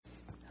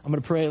I'm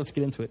going to pray. Let's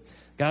get into it.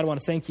 God, I want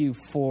to thank you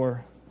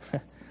for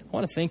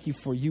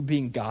you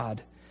being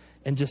God,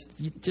 and just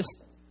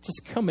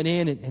coming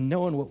in and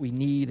knowing what we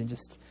need, and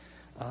just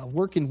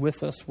working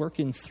with us,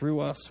 working through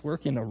us,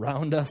 working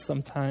around us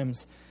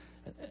sometimes.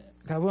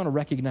 God, we want to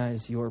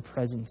recognize your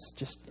presence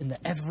just in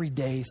the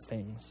everyday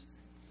things.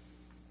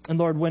 And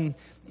Lord, I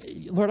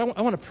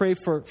want to pray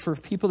for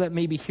people that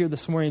may be here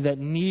this morning that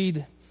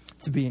need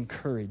to be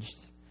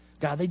encouraged.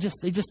 God, they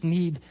just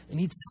need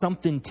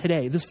something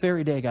today, this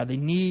very day, God. They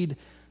need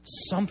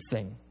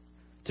something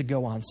to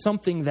go on,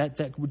 something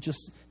that would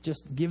just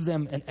give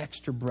them an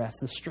extra breath,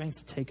 the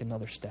strength to take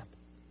another step.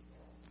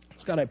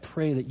 So God, I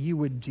pray that you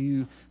would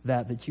do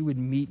that you would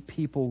meet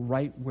people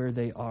right where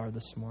they are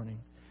this morning,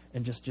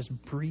 and just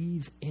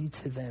breathe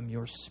into them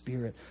your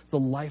Spirit, the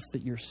life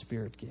that your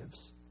Spirit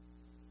gives.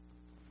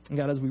 And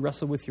God, as we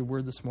wrestle with your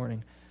word this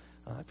morning,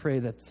 I pray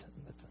that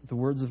the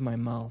words of my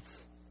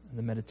mouth and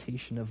the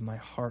meditation of my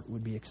heart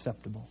would be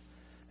acceptable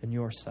in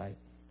your sight,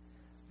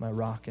 my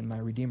rock and my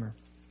redeemer.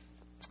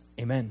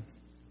 Amen.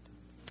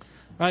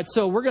 All right,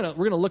 so we're gonna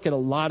look at a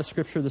lot of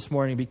scripture this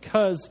morning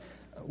because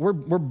we're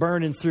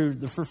burning through.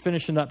 We're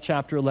finishing up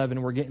chapter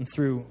 11. We're going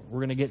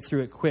to get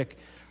through it quick.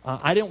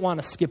 I didn't want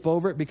to skip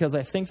over it because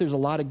I think there's a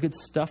lot of good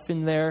stuff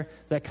in there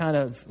that kind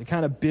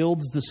of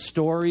builds the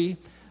story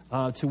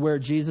to where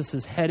Jesus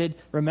is headed.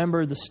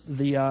 Remember,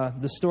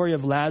 the story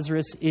of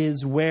Lazarus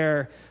is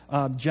where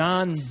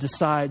John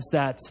decides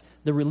that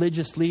the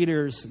religious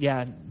leaders,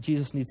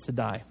 Jesus needs to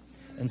die.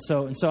 And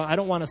so I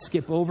don't want to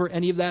skip over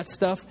any of that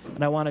stuff,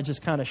 and I want to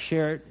just kind of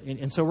share it.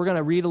 And so we're going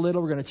to read a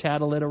little, we're going to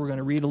chat a little, we're going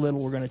to read a little,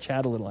 we're going to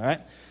chat a little, all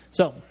right?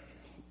 So,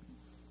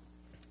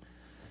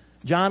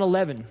 John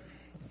 11.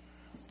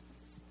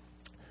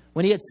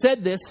 When he had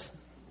said this,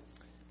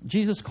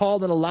 Jesus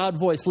called in a loud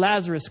voice,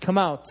 "Lazarus, come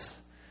out."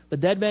 The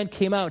dead man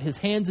came out, his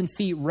hands and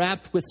feet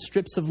wrapped with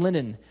strips of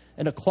linen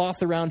and a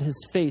cloth around his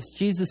face.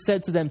 Jesus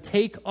said to them,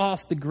 "Take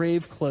off the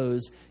grave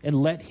clothes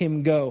and let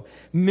him go."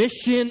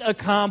 Mission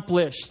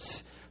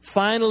accomplished.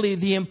 Finally,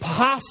 the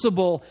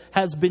impossible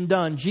has been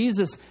done.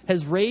 Jesus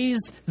has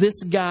raised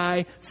this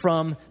guy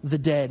from the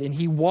dead, and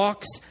he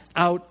walks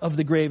out of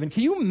the grave. And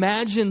can you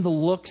imagine the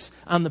looks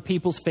on the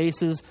people's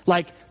faces?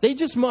 Like, they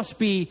just must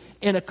be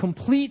in a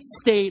complete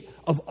state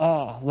of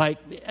awe. Like,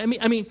 I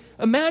mean,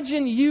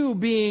 imagine you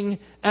being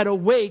at a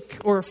wake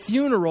or a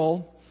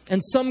funeral,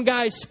 and some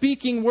guy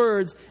speaking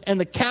words, and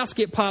the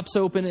casket pops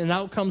open, and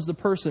out comes the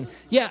person.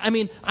 Yeah, I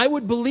mean, I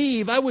would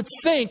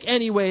think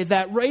anyway,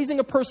 that raising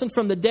a person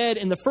from the dead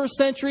in the first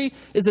century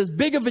is as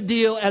big of a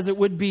deal as it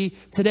would be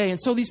today. And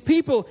so these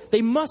people,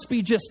 they must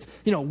be just,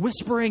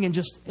 whispering and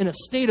just in a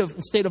state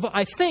of,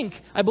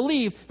 I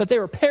believe that they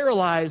were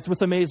paralyzed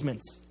with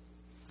amazement.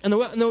 And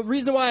the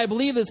reason why I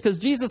believe this is because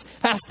Jesus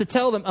has to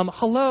tell them,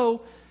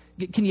 hello,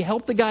 can you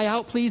help the guy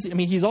out, please? I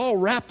mean, he's all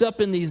wrapped up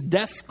in these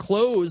death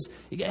clothes.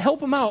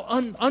 Help him out.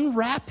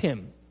 Unwrap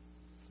him.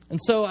 And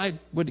so I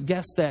would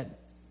guess that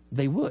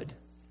they would.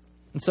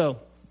 And so,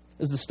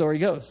 as the story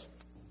goes.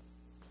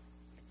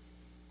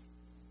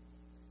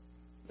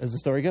 Here's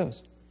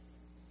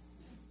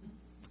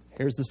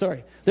the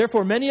story.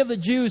 Therefore, many of the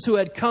Jews who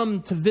had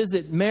come to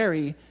visit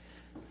Mary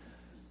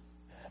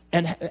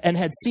and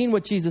had seen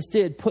what Jesus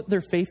did put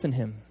their faith in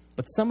him.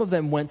 But some of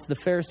them went to the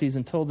Pharisees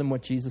and told them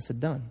what Jesus had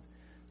done.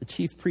 The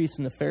chief priests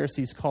and the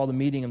Pharisees called a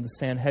meeting of the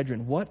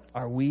Sanhedrin. "What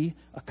are we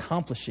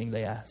accomplishing?"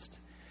 they asked.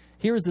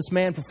 "Here is this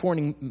man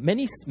performing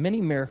many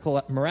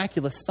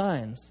miraculous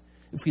signs.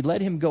 If we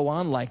let him go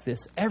on like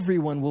this,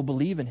 everyone will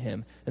believe in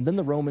him, and then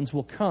the Romans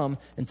will come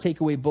and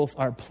take away both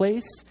our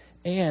place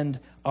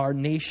and our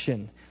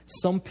nation.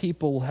 Some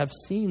people will have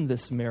seen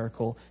this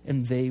miracle,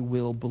 and they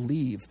will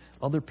believe.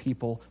 Other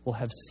people will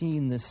have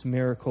seen this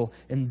miracle,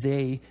 and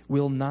they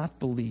will not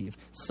believe.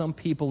 Some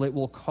people it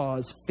will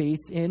cause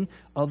faith in.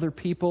 Other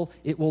people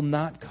it will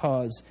not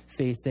cause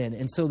faith in."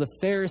 And so the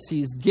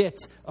Pharisees get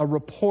a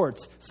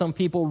report. Some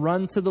people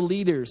run to the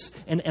leaders.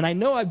 And I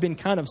know I've been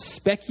kind of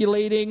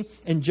speculating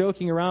and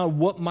joking around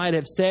what might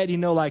have said,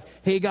 like,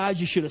 "Hey guys,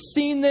 you should have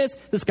seen this.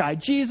 This guy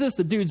Jesus,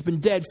 the dude's been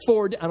dead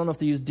I don't know if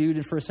they use dude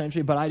in first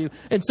century, but I do.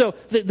 And so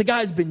the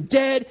guy's been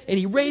dead, and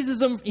he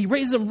raises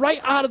him right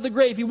out of the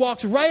grave. He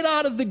walks right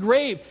out of the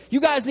grave.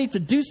 You guys need to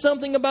do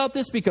something about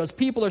this because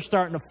people are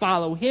starting to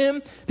follow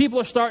him.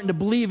 People are starting to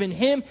believe in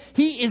him.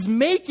 He is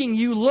making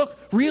you look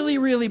really,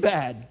 really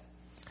bad."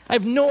 I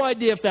have no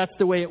idea if that's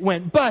the way it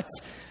went, but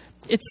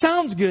it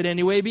sounds good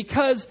anyway,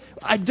 because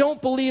I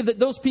don't believe that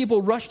those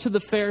people rushed to the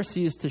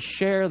Pharisees to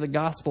share the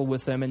gospel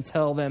with them and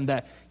tell them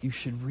that you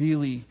should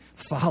really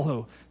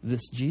follow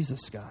this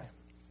Jesus guy.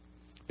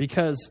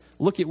 Because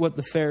look at what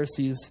the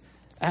Pharisees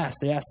asked.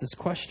 They asked this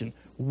question: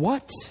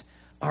 "What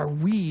are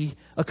we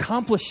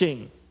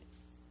accomplishing?"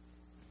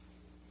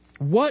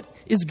 What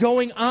is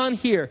going on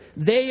here?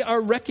 They are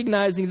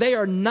recognizing they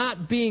are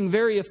not being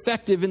very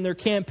effective in their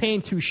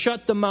campaign to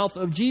shut the mouth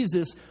of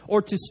Jesus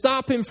or to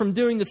stop him from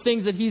doing the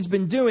things that he's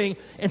been doing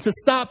and to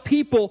stop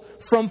people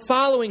from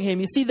following him.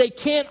 You see, they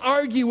can't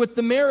argue with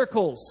the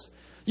miracles.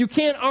 You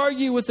can't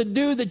argue with a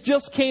dude that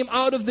just came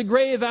out of the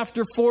grave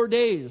after 4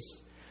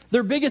 days.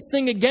 Their biggest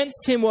thing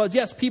against him was,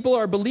 yes, people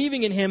are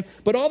believing in him,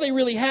 but all they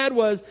really had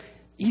was,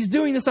 he's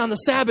doing this on the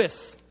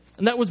Sabbath.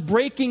 And that was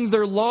breaking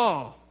their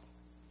law.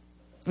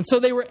 And so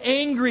they were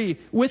angry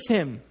with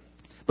him.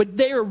 But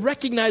they are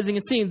recognizing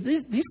and seeing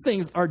these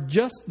things are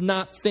just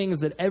not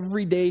things that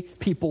everyday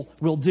people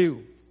will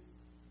do.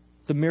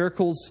 The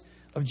miracles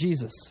of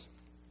Jesus.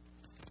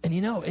 And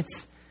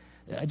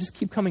I just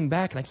keep coming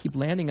back and I keep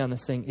landing on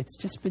this thing. It's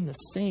just been the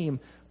same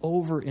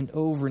over and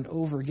over and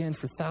over again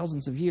for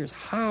thousands of years.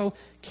 How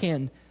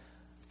can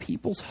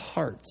people's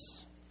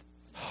hearts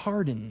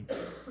harden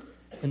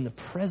in the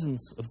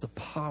presence of the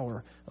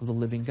power of the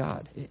living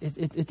God?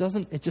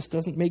 It just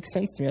doesn't make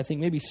sense to me. I think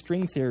maybe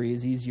string theory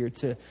is easier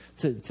to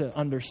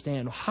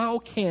understand. How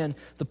can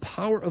the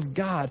power of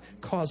God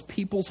cause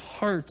people's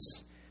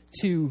hearts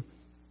to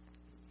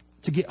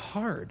get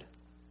hard?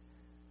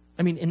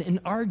 I mean, and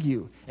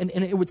argue. And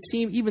it would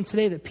seem even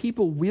today that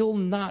people will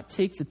not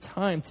take the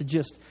time to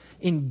just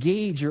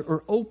engage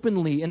or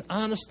openly and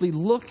honestly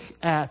look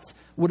at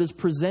what is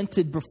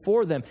presented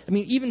before them. I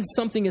mean, even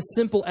something as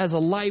simple as a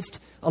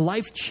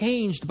life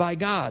changed by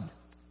God.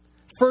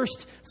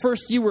 First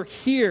you were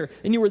here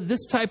and you were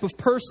this type of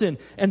person,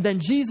 and then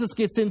Jesus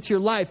gets into your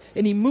life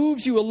and he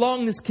moves you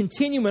along this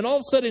continuum, and all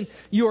of a sudden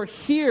you're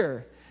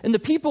here. And the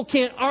people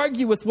can't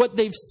argue with what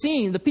they've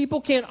seen. The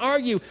people can't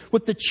argue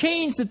with the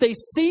change that they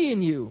see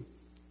in you.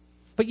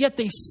 But yet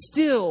they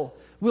still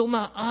will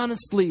not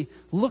honestly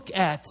look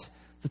at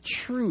the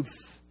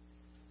truth,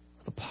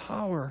 the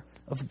power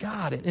of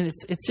God. And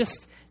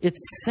it's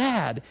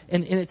sad.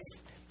 And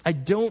I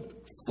don't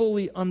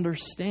fully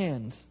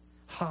understand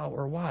how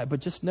or why.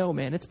 But just know,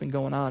 man, it's been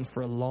going on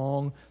for a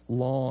long,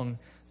 long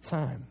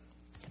time.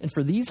 And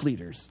for these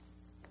leaders,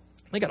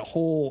 they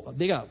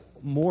got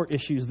more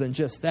issues than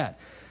just that.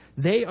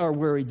 They are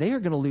worried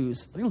they're going to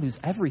lose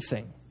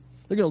everything.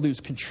 They're going to lose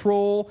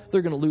control.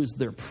 They're going to lose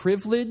their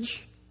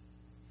privilege.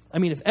 I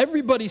mean, if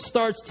everybody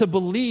starts to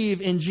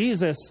believe in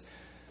Jesus,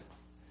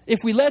 if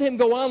we let him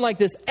go on like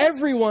this,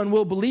 everyone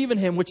will believe in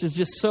him, which is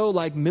just so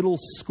like middle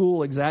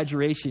school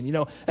exaggeration.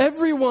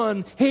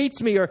 Everyone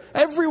hates me, or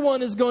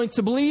everyone is going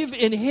to believe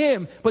in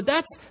him. But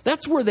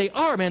that's where they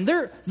are, man.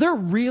 They're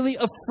really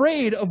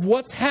afraid of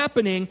what's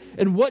happening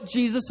and what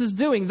Jesus is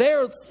doing.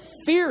 They're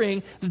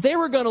fearing that they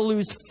were going to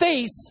lose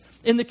face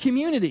in the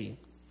community.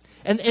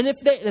 And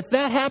if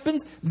that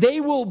happens,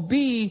 they will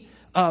be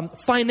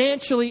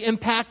financially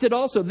impacted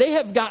also. They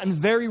have gotten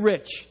very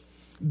rich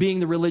being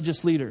the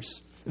religious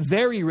leaders.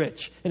 Very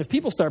rich. And if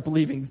people start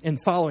believing and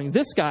following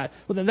this guy,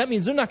 well, then that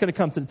means they're not going to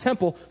come to the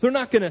temple. They're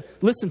not going to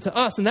listen to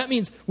us. And that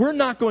means we're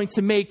not going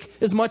to make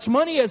as much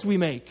money as we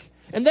make.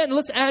 And then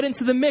let's add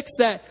into the mix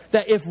that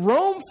if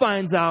Rome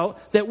finds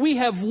out that we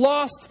have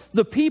lost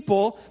the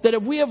people, that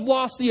if we have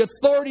lost the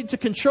authority to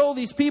control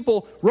these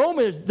people,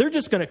 they're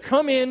just going to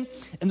come in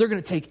and they're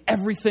going to take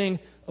everything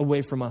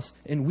away from us.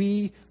 And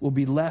we will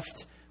be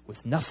left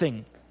with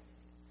nothing.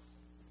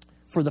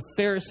 For the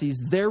Pharisees,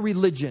 their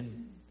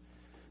religion,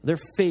 their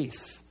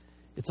faith,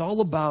 it's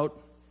all about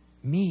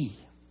me.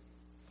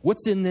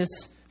 What's in this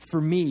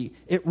for me?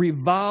 It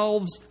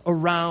revolves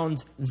around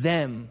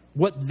them,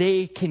 what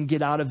they can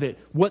get out of it,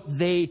 what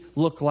they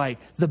look like,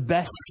 the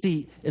best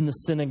seat in the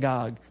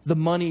synagogue, the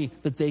money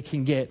that they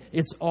can get.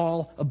 It's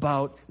all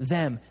about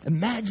them.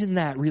 Imagine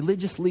that,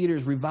 religious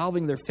leaders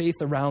revolving their faith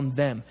around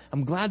them.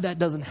 I'm glad that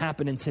doesn't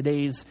happen in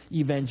today's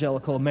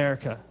evangelical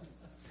America.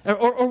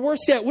 Or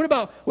worse yet, what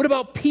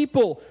about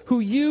people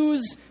who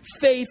use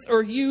faith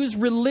or use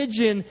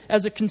religion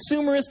as a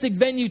consumeristic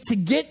venue to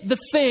get the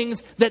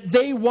things that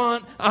they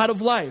want out of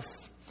life?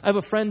 I have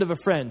a friend of a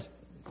friend,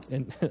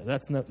 and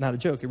that's not a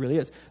joke, it really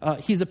is.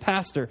 He's a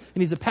pastor,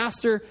 and he's a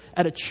pastor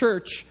at a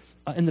church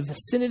in the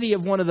vicinity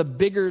of one of the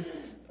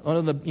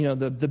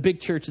the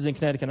big churches in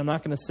Connecticut. I'm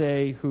not going to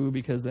say who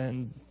because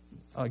then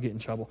I'll get in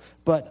trouble.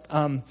 But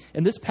and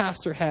this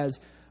pastor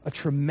has a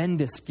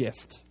tremendous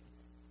gift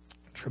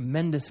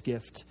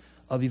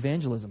of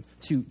evangelism,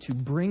 to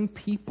bring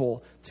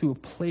people to a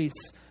place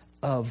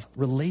of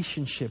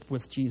relationship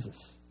with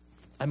Jesus.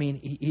 I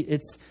mean,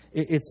 it's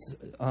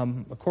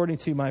according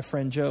to my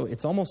friend Joe,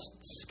 it's almost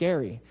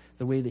scary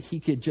the way that he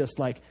could just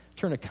like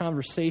turn a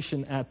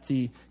conversation at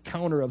the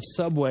counter of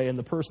Subway and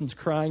the person's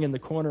crying in the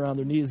corner on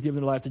their knees giving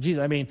their life to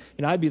Jesus. I mean,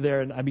 I'd be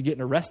there and I'd be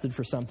getting arrested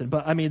for something.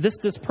 But I mean,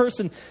 this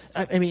person,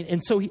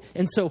 and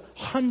so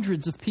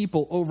hundreds of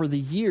people over the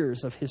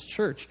years of his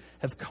church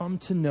have come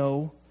to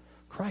know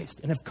Christ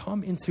and have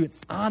come into an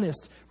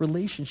honest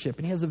relationship.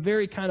 And he has a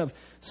very kind of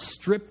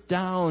stripped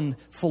down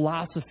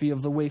philosophy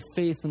of the way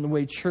faith and the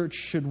way church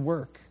should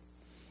work.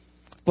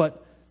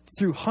 But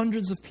through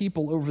hundreds of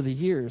people over the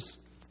years,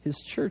 his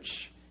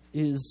church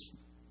is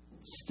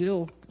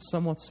still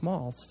somewhat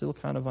small. It's still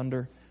kind of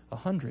under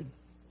 100.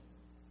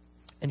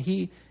 And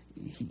he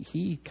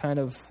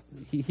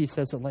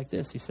says it like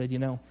this. He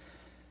said,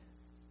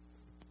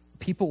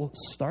 people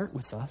start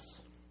with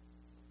us.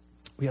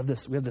 We have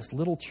this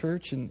little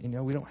church, and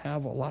we don't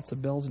have lots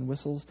of bells and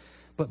whistles,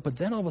 but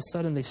then all of a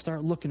sudden they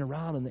start looking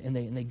around and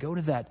they go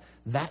to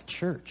that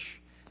church,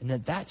 and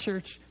that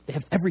church, they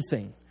have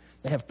everything.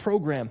 They have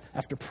program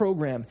after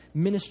program,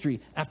 ministry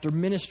after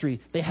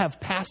ministry. They have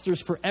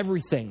pastors for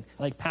everything,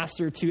 like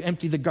pastor to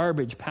empty the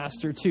garbage,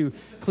 pastor to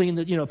clean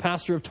the,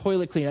 pastor of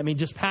toilet clean. I mean,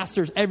 just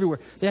pastors everywhere.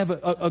 They have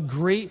a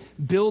great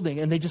building,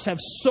 and they just have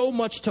so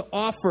much to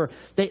offer.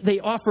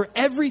 They offer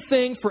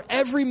everything for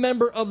every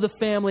member of the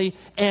family,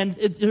 and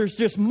there's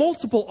just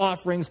multiple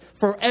offerings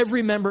for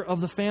every member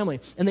of the family.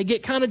 And they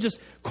get kind of just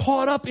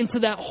caught up into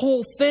that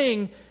whole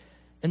thing,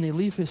 and they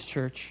leave his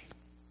church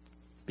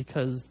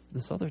because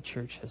this other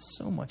church has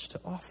so much to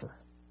offer.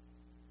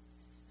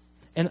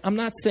 And I'm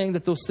not saying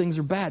that those things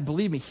are bad.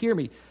 Believe me, hear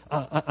me.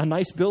 A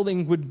nice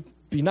building would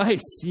be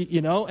nice,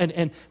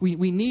 and we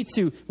need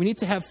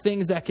to have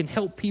things that can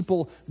help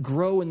people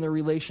grow in their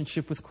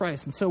relationship with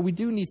Christ. And so we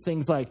do need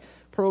things like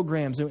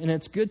programs, and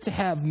it's good to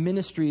have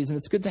ministries, and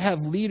it's good to have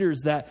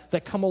leaders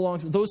that come along.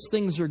 Those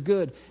things are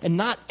good. And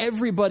not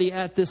everybody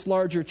at this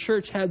larger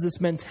church has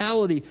this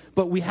mentality,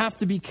 but we have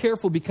to be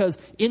careful, because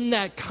in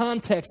that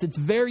context, it's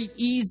very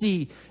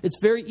easy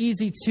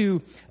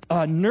to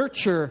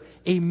nurture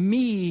a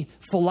me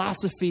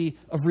philosophy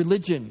of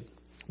religion.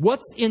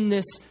 What's in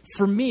this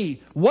for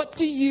me? What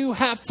do you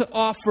have to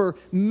offer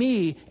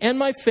me and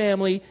my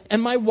family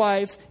and my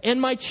wife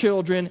and my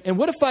children? And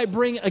what if I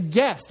bring a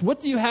guest? What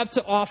do you have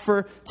to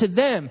offer to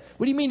them?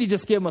 What do you mean you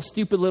just give them a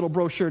stupid little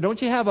brochure?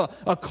 Don't you have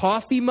a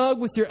coffee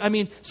mug with your...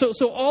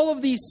 So all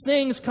of these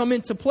things come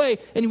into play,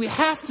 and we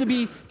have to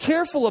be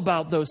careful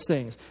about those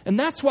things. And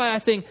that's why I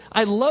think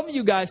I love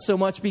you guys so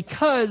much,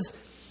 because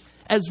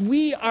as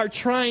we are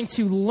trying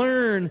to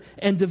learn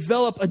and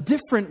develop a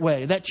different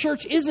way, that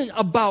church isn't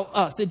about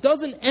us. It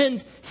doesn't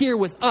end here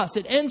with us.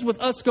 It ends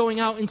with us going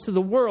out into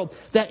the world.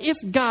 That if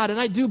God,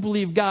 and I do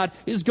believe God,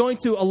 is going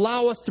to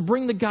allow us to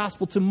bring the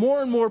gospel to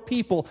more and more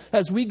people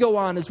as we go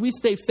on, as we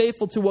stay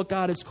faithful to what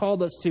God has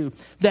called us to,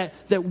 that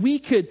we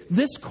could,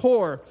 this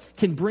core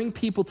can bring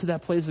people to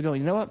that place of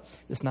going, you know what?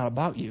 It's not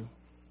about you.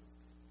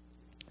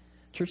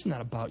 Church is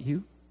not about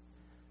you.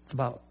 It's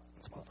about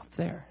up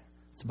there.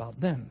 It's about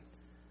them.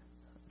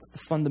 It's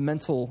the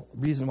fundamental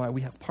reason why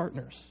we have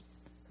partners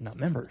and not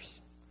members.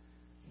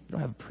 We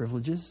don't have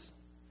privileges.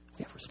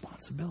 We have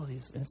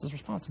responsibilities. And it's a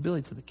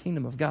responsibility to the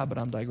kingdom of God.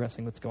 But I'm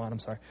digressing. Let's go on. I'm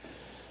sorry.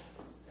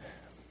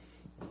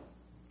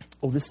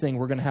 Oh, this thing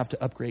we're going to have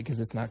to upgrade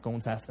because it's not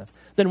going fast enough.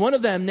 Then one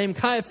of them, named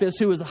Caiaphas,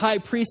 who was a high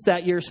priest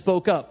that year,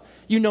 spoke up.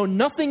 You know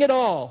nothing at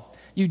all.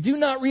 You do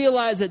not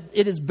realize that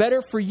it is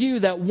better for you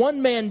that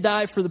one man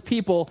die for the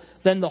people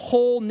than the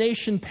whole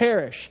nation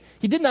perish.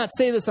 He did not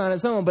say this on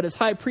his own, but as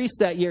high priest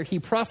that year, he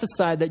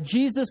prophesied that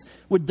Jesus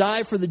would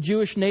die for the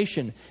Jewish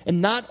nation,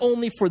 and not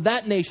only for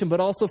that nation,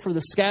 but also for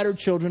the scattered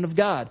children of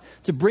God,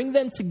 to bring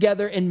them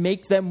together and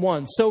make them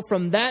one. So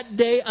from that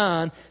day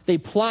on, they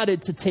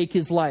plotted to take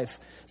his life.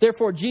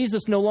 Therefore,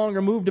 Jesus no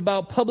longer moved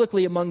about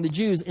publicly among the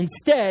Jews.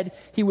 Instead,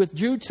 he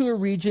withdrew to a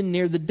region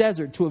near the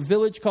desert, to a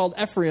village called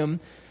Ephraim,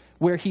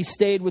 where he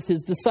stayed with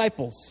his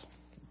disciples.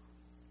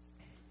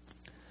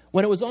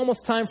 When it was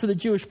almost time for the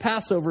Jewish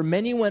Passover,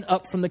 many went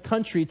up from the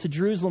country to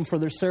Jerusalem for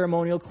their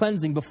ceremonial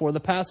cleansing before the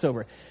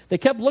Passover. They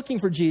kept looking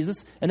for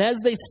Jesus, and as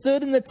they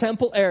stood in the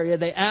temple area,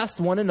 they asked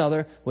one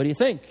another, "What do you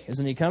think?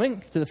 Isn't he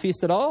coming to the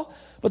feast at all?"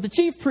 But the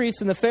chief priests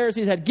and the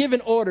Pharisees had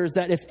given orders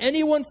that if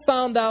anyone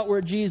found out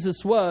where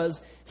Jesus was,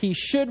 he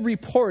should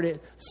report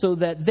it so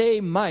that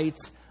they might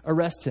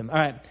arrest him. All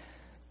right,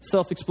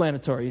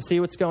 self-explanatory. You see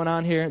what's going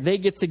on here? They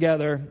get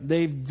together.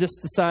 They've just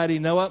decided,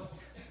 you know what?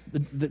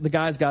 The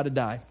guy's got to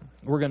die.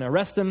 We're going to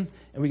arrest him,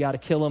 and we got to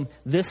kill him.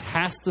 This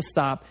has to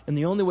stop, and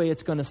the only way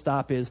it's going to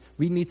stop is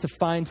we need to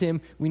find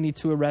him, we need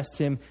to arrest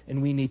him,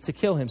 and we need to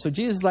kill him. So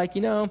Jesus is like,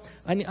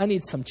 I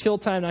need some chill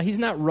time. Now, he's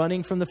not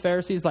running from the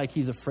Pharisees like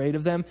he's afraid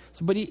of them,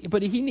 but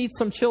he needs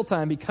some chill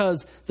time,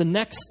 because the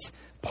next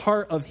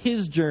part of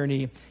his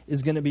journey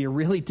is going to be a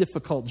really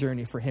difficult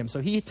journey for him. So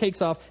he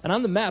takes off, and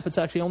on the map, it's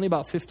actually only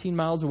about 15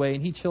 miles away,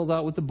 and he chills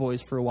out with the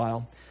boys for a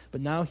while.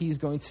 But now he's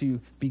going to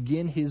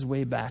begin his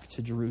way back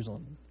to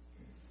Jerusalem.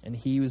 And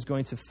he was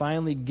going to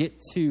finally get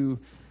to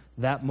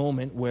that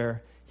moment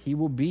where he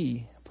will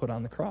be put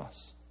on the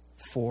cross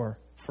for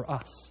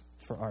us,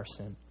 for our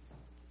sin.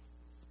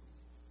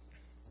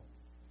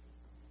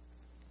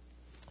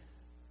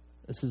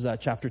 This is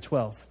chapter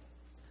 12.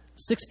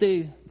 6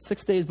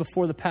 days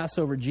before the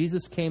Passover,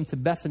 Jesus came to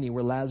Bethany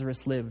where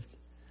Lazarus lived,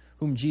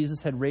 whom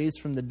Jesus had raised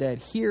from the dead.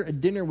 Here a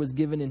dinner was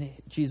given in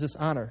Jesus'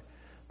 honor.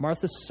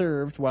 Martha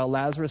served while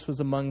Lazarus was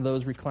among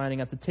those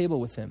reclining at the table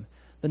with him.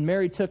 Then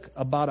Mary took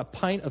about a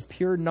pint of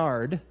pure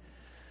nard,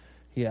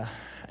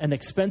 an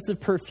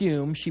expensive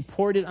perfume. She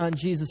poured it on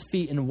Jesus'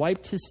 feet and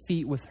wiped his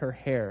feet with her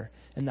hair.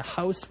 And the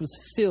house was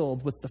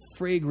filled with the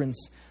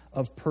fragrance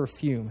of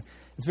perfume.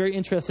 It's very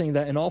interesting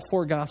that in all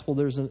four Gospels,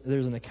 there's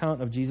an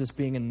account of Jesus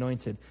being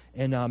anointed.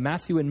 In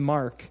Matthew and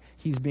Mark,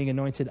 he's being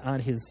anointed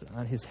on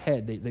his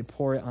head. They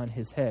pour it on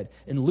his head.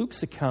 In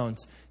Luke's account,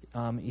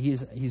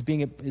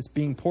 it's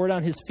being poured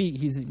on his feet.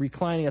 He's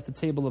reclining at the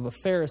table of a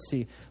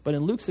Pharisee. But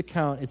in Luke's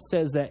account, it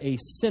says that a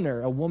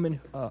sinner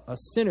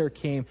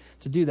came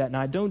to do that.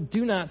 Now,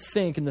 do not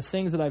think, in the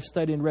things that I've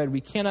studied and read,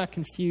 we cannot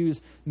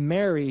confuse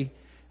Mary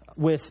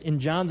in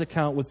John's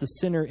account with the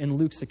sinner in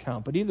Luke's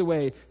account. But either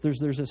way, there's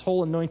this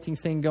whole anointing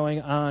thing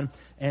going on,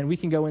 and we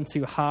can go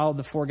into how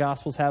the four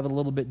Gospels have it a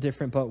little bit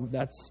different, but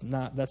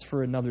that's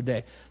for another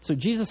day. So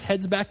Jesus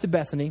heads back to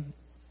Bethany.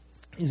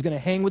 He's going to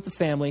hang with the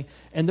family,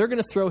 and they're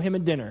going to throw him a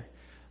dinner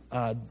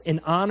in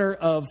honor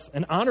of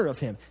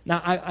him.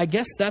 Now, I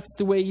guess that's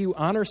the way you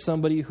honor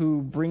somebody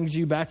who brings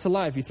you back to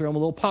life. You throw them a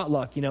little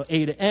potluck,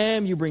 A to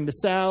M, you bring the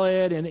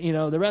salad, and,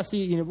 the rest of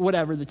you,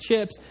 whatever, the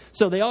chips.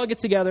 So they all get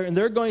together, and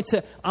they're going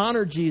to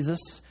honor Jesus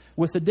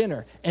with a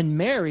dinner. And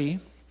Mary,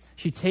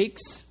 she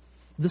takes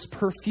this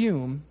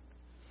perfume,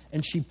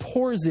 and she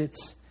pours it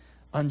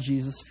on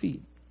Jesus'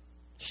 feet.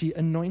 She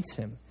anoints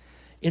him.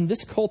 In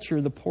this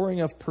culture, the pouring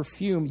of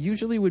perfume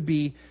usually would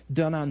be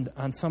done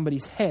on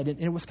somebody's head.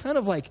 And it was kind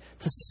of like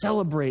to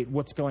celebrate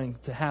what's going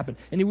to happen.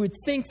 And you would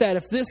think that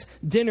if this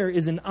dinner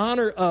is in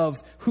honor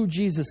of who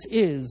Jesus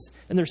is,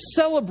 and they're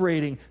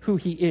celebrating who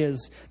he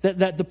is,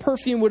 that the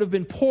perfume would have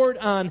been poured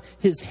on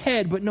his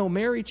head. But no,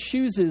 Mary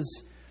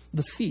chooses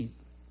the feet.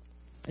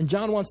 And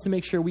John wants to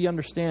make sure we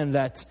understand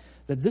that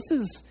this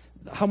is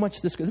how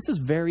much this is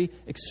very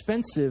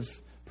expensive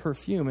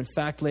perfume. In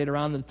fact, later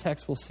on in the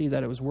text, we'll see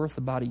that it was worth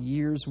about a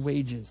year's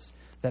wages,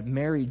 that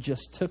Mary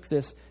just took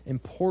this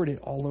and poured it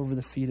all over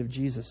the feet of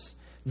Jesus.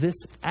 This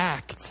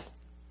act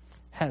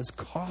has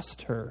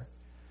cost her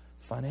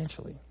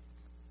financially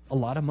a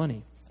lot of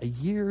money. A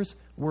year's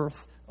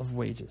worth of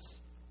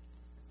wages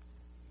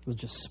was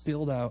just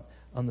spilled out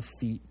on the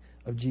feet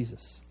of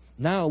Jesus.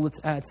 Now let's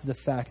add to the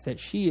fact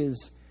that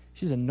she's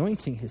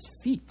anointing his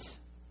feet.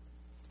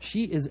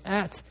 She is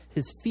at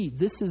his feet.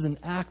 This is an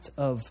act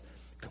of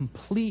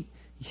complete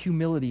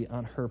humility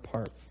on her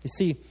part. You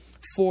see,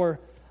 for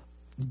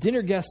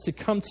dinner guests to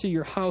come to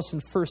your house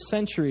in first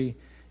century,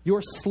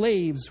 your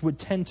slaves would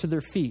tend to their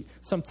feet,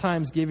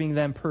 sometimes giving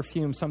them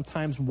perfume,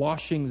 sometimes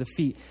washing the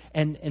feet.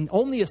 And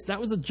that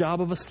was the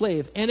job of a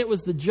slave. And it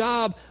was the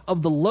job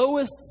of the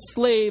lowest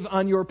slave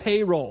on your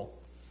payroll.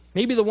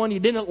 Maybe the one you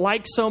didn't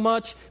like so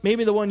much,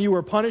 maybe the one you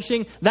were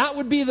punishing. That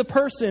would be the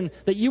person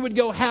that you would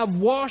go have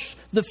wash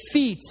the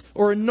feet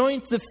or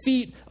anoint the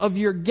feet of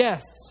your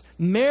guests.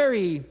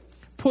 Mary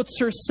puts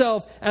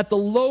herself at the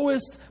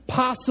lowest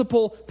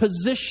possible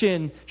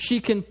position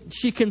she can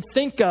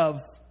think of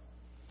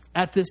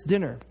at this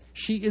dinner.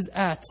 She is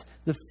at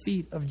the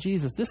feet of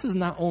Jesus. This is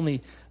not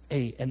only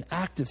an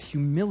act of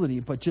humility,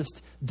 but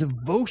just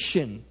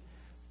devotion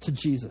to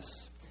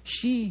Jesus.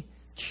 She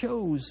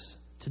chose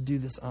to do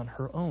this on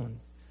her own.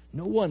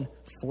 No one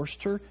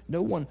forced her.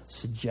 No one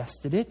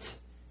suggested it.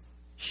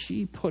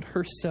 She put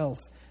herself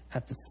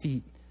at the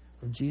feet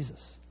of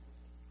Jesus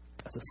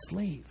as a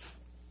slave.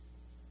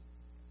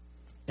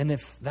 And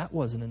if that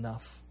wasn't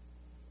enough,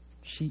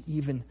 she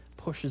even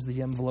pushes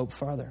the envelope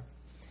farther.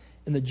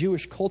 In the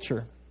Jewish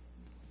culture,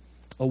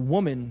 a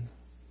woman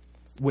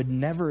would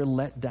never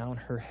let down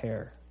her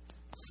hair,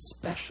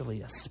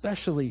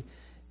 especially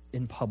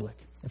in public.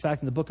 In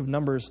fact, in the book of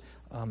Numbers,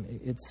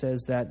 it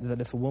says that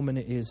if a woman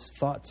is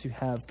thought to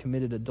have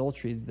committed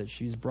adultery, that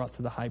she's brought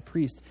to the high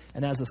priest.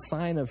 And as a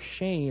sign of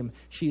shame,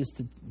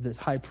 the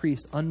high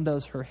priest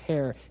undoes her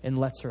hair and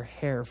lets her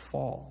hair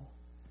fall.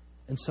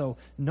 And so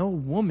no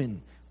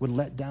woman would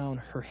let down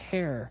her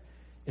hair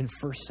in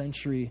first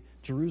century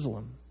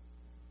Jerusalem.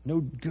 No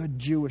good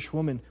Jewish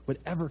woman would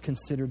ever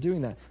consider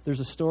doing that. There's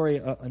a story,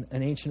 an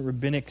ancient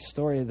rabbinic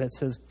story that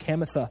says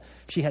Camitha,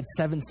 she had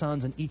 7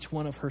 sons, and each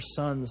one of her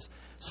sons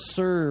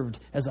served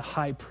as a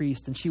high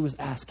priest. And she was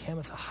asked,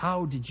 Camitha,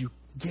 how did you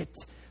get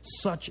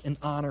such an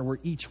honor where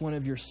each one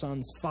of your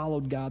sons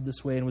followed God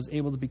this way and was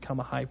able to become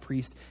a high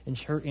priest? And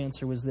her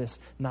answer was this: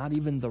 not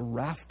even the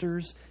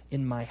rafters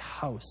in my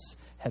house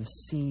have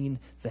seen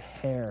the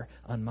hair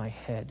on my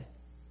head.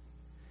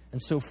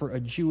 And so for a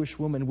Jewish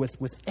woman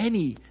with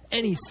any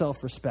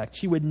self-respect,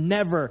 she would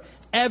never,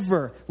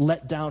 ever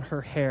let down her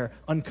hair,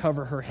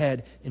 uncover her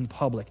head in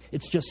public.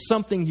 It's just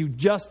something you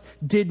just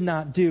did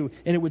not do.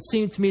 And it would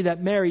seem to me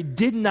that Mary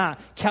did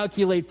not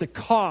calculate the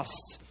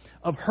costs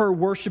of her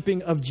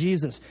worshiping of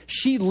Jesus.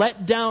 She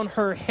let down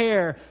her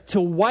hair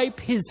to wipe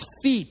his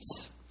feet,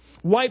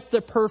 wipe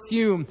the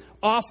perfume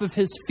off of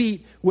his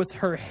feet with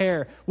her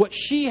hair. What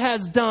she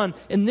has done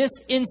in this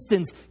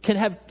instance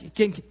can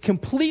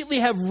completely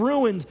have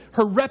ruined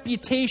her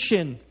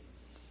reputation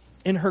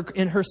in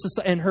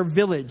her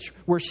village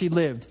where she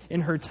lived, in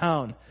her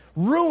town.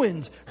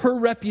 Ruined her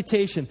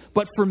reputation.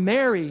 But for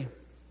Mary,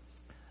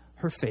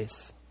 her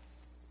faith,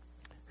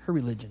 her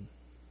religion,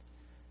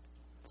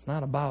 it's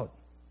not about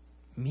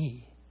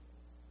me,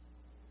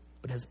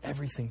 but it has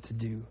everything to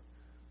do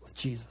with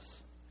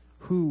Jesus,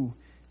 who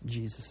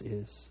Jesus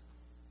is,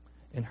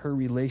 and her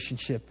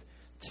relationship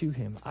to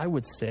him. I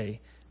would say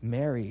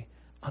Mary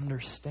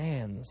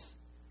understands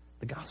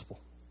the gospel.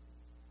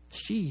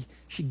 She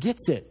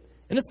gets it.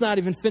 And it's not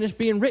even finished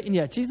being written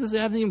yet. Jesus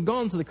hasn't even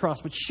gone to the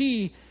cross, but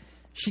she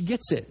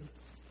gets it.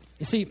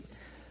 You see,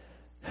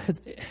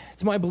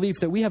 It's my belief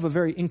that we have a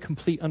very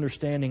incomplete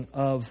understanding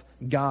of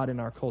God in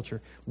our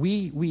culture.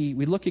 We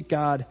look at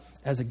God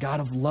as a God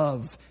of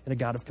love and a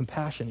God of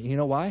compassion. And you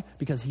know why?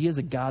 Because he is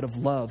a God of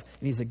love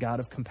and he's a God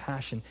of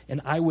compassion.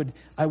 And I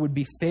would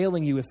be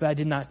failing you if I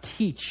did not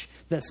teach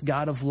this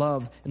God of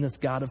love and this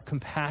God of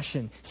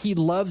compassion. He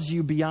loves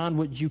you beyond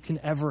what you can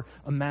ever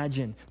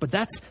imagine. But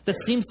that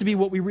seems to be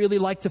what we really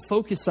like to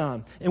focus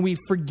on. And we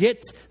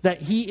forget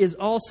that he is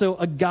also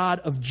a God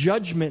of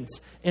judgment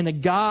and a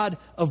God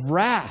of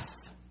wrath.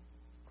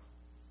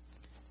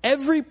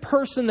 Every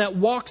person that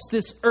walks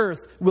this earth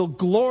will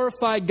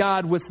glorify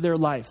God with their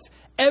life.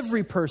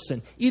 Every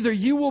person. Either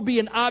you will be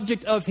an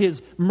object of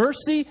his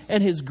mercy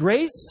and his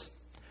grace,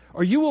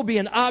 or you will be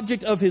an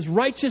object of his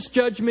righteous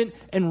judgment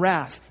and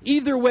wrath.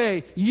 Either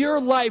way,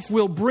 your life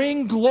will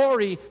bring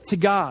glory to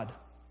God.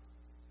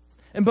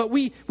 But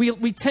we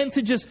tend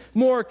to just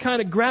more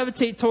kind of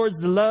gravitate towards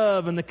the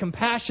love and the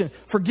compassion,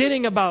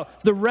 forgetting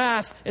about the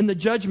wrath and the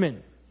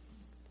judgment.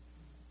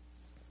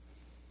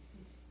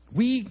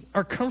 We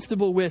are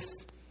comfortable with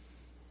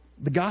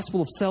the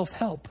gospel of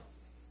self-help,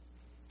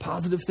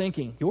 positive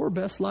thinking. Your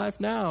best life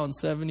now in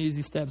 7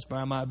 Easy Steps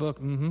by my book.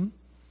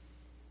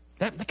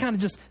 That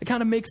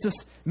kind of makes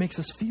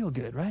us feel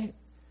good, right?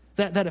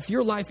 That if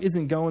your life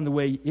isn't going the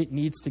way it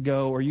needs to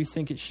go or you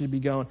think it should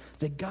be going,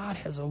 that God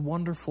has a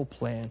wonderful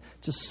plan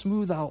to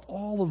smooth out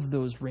all of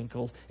those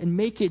wrinkles and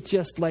make it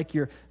just like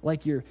you're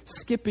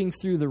skipping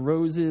through the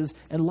roses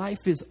and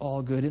life is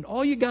all good. And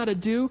all you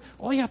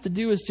have to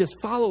do is just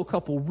follow a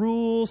couple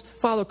rules,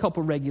 follow a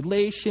couple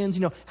regulations,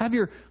 have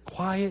your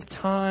quiet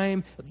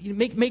time.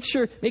 Make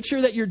sure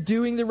that you're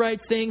doing the right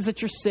things,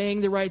 that you're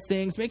saying the right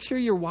things. Make sure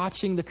you're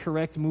watching the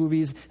correct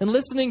movies and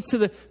listening to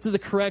the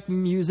correct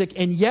music.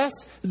 And yes,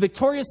 the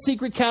Victoria's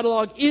Secret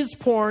catalog is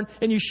porn,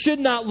 and you should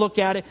not look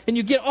at it. And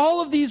you get all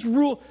of these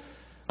rules.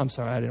 I'm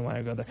sorry, I didn't want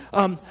to go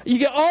there. You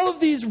get all of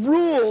these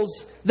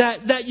rules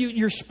that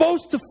you're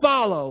supposed to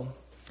follow.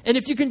 And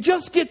if you can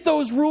just get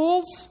those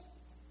rules,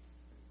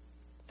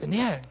 then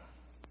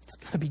it's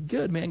going to be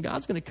good, man.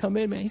 God's going to come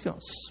in, man. He's going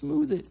to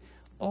smooth it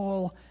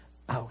all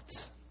out.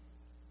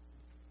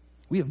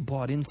 We have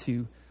bought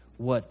into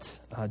what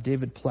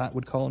David Platt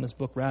would call in his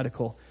book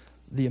Radical,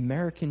 the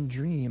American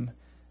dream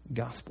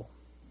gospel.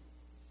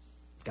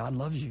 God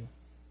loves you.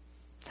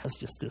 Has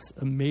just this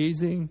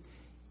amazing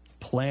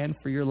plan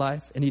for your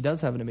life. And he does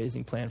have an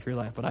amazing plan for your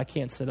life. But I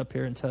can't stand up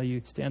here and tell you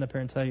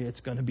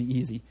it's going to be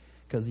easy.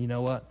 Because you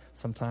know what?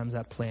 Sometimes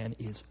that plan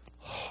is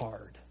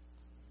hard.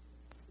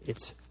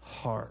 It's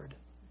hard.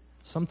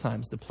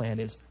 Sometimes the plan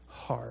is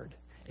hard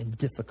and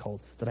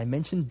difficult. Did I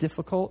mention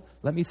difficult?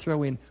 Let me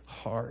throw in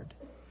hard.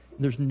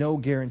 There's no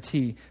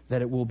guarantee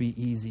that it will be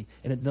easy.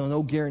 And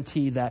no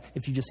guarantee that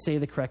if you just say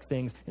the correct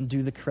things and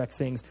do the correct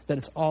things, that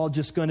it's all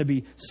just going to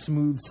be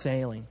smooth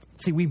sailing.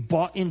 See, we've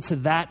bought into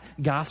that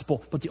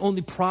gospel. But the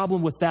only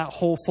problem with that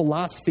whole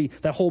philosophy,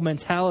 that whole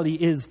mentality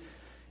is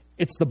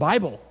it's the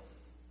Bible.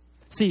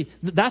 See,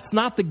 that's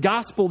not the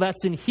gospel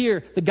that's in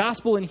here. The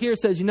gospel in here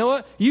says, you know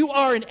what? You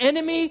are an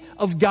enemy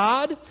of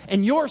God,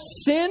 and your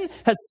sin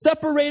has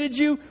separated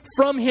you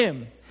from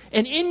him.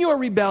 And in your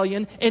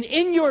rebellion and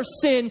in your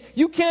sin,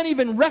 you can't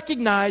even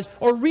recognize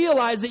or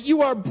realize that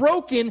you are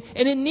broken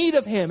and in need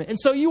of him. And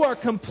so you are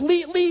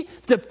completely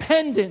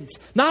dependent,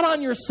 not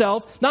on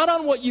yourself, not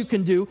on what you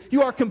can do.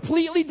 You are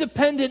completely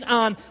dependent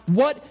on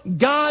what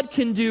God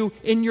can do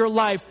in your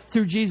life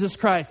through Jesus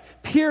Christ.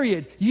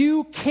 Period.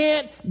 You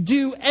can't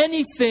do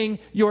anything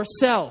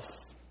yourself.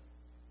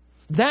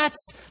 That's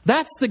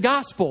the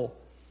gospel.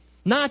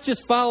 Not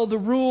just follow the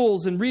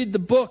rules and read the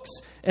books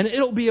and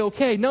it'll be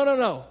okay.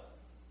 No.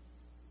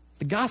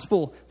 The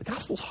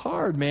gospel's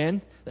hard,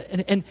 man.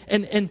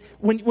 And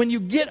when you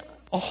get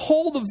a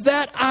hold of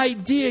that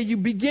idea, you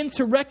begin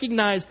to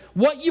recognize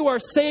what you are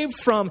saved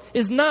from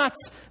is not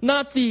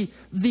the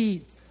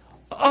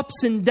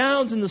ups and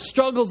downs and the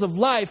struggles of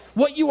life.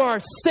 What you are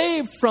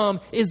saved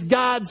from is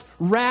God's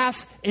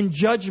wrath and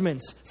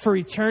judgments for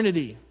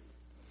eternity.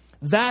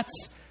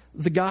 That's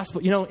the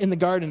gospel. In the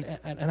garden,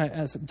 and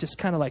I was just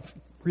kind of like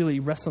really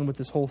wrestling with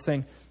this whole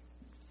thing.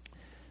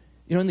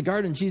 In the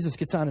garden, Jesus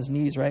gets on his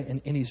knees, right?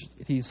 And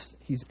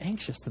he's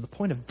anxious to the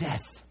point of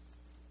death.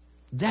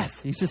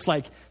 Death. He's just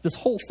like, this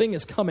whole thing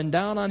is coming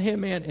down on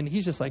him, man. And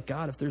he's just like,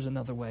 God, if there's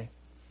another way,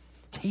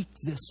 take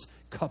this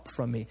cup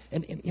from me.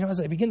 And as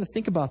I begin to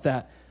think about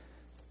that,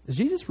 is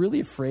Jesus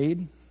really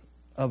afraid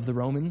of the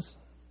Romans?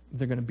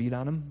 They're going to beat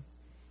on him.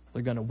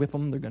 They're going to whip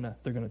him. They're going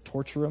to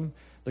torture him.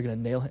 They're going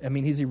to nail him. I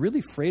mean, is he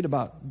really afraid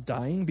about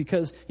dying?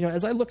 Because,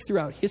 as I look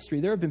throughout history,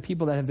 there have been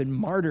people that have been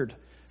martyred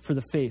for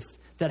the faith,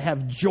 that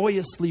have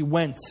joyously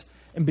went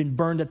and been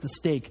burned at the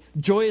stake,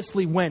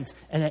 joyously went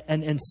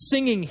and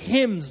singing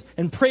hymns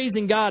and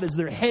praising God as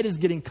their head is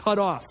getting cut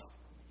off.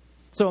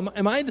 So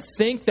am I to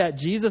think that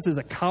Jesus is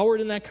a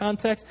coward in that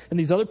context and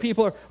these other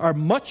people are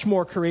much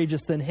more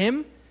courageous than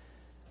him?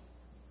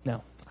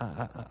 No,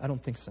 I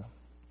don't think so.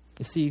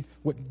 You see,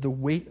 the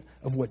weight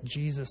of what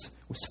Jesus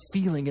was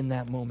feeling in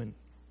that moment.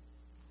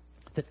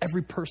 that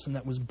every person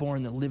that was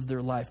born, that lived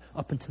their life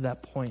up until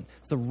that point,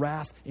 the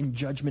wrath and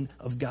judgment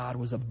of God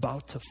was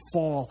about to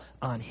fall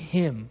on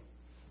him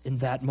in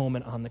that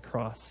moment on the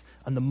cross.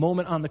 On the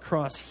moment on the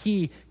cross,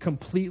 he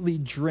completely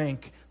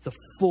drank the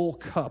full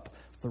cup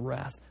of the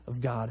wrath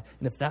of God.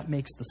 And if that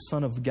makes the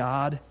Son of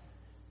God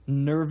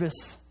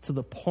nervous to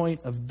the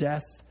point of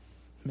death,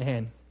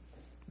 man,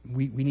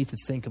 we need to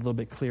think a little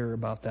bit clearer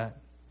about that.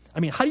 I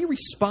mean, how do you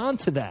respond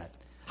to that?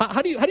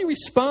 How do you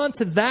respond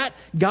to that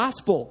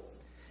gospel?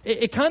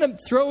 It kind of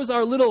throws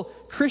our little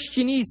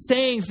Christianese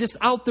sayings just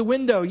out the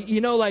window.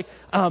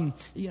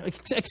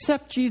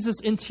 Accept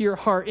Jesus into your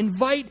heart.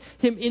 Invite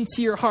him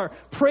into your heart.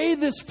 Pray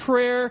this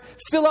prayer.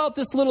 Fill out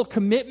this little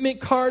commitment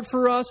card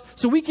for us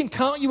so we can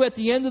count you at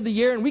the end of the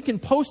year and we can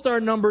post our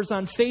numbers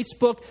on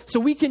Facebook so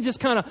we can just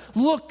kind of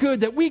look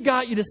good that we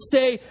got you to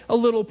say a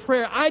little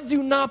prayer. I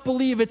do not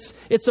believe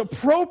it's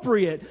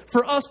appropriate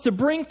for us to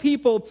bring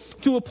people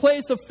to a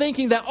place of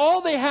thinking that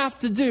all they have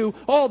to do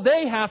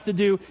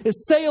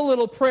is say a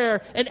little prayer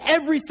and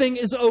everything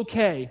is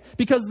okay,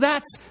 because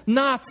that's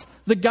not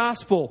the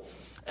gospel.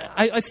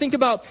 I think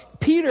about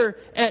Peter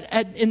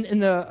in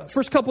the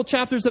first couple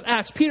chapters of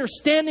Acts. Peter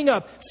standing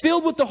up,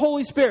 filled with the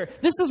Holy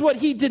Spirit. This is what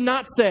he did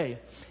not say.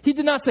 He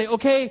did not say,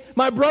 okay,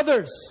 my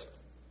brothers,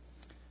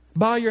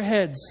 bow your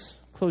heads,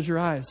 close your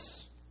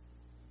eyes,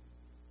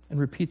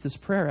 and repeat this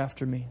prayer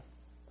after me.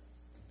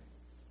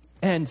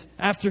 And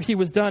after he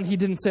was done, he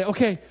didn't say,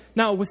 okay,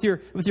 now with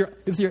your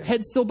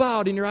head still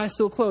bowed and your eyes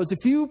still closed,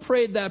 if you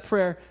prayed that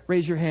prayer,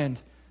 raise your hand.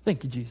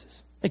 Thank you,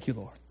 Jesus. Thank you,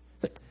 Lord.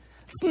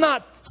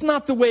 It's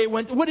not the way it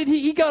went. What did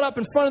he? He got up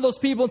in front of those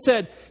people and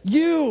said,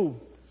 you,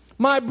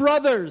 my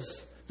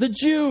brothers, the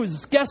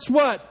Jews, guess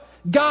what?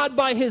 God,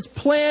 by his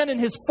plan and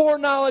his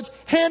foreknowledge,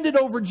 handed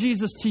over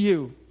Jesus to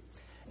you.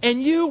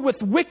 And you,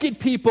 with wicked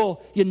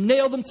people, you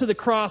nailed him to the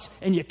cross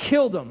and you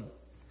killed him.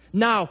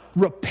 Now,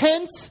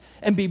 repent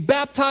and be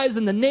baptized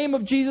in the name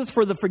of Jesus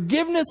for the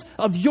forgiveness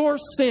of your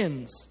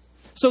sins,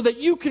 so that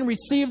you can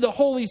receive the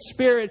Holy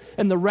Spirit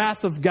and the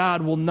wrath of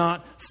God will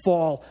not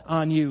fall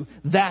on you.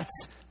 That's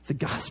the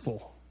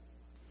gospel.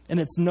 And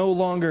it's no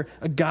longer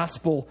a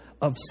gospel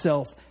of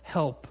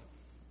self-help.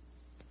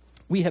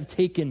 We have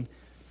taken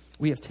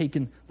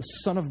the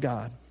Son of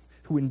God,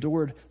 who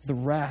endured the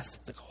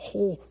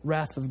whole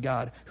wrath of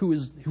God, who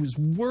is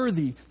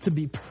worthy to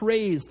be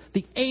praised.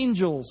 The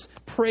angels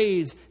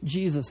praise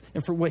Jesus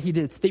and for what he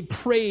did. They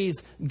praise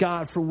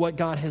God for what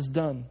God has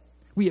done.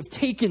 We have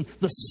taken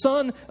the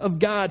Son of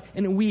God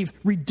and we've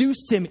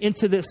reduced him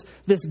into this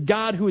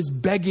God who is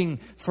begging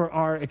for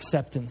our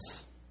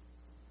acceptance.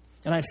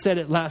 And I said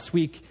it last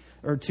week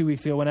or 2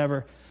 weeks ago,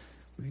 whenever.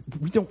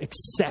 We don't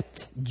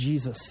accept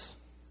Jesus.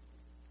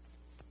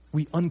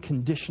 We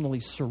unconditionally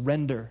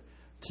surrender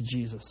to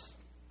Jesus.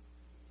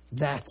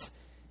 That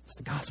is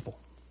the gospel.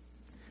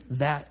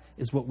 That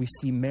is what we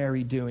see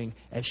Mary doing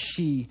as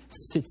she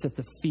sits at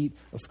the feet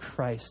of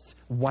Christ,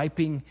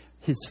 wiping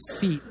his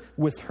feet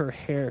with her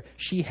hair.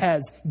 She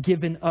has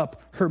given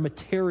up her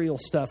material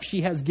stuff.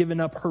 She has given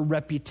up her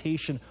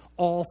reputation,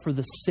 all for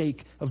the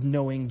sake of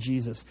knowing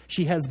Jesus.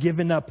 She has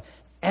given up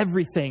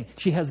everything.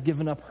 She has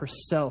given up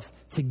herself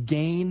to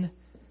gain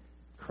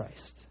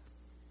Christ.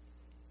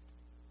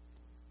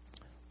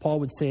 Paul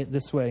would say it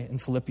this way in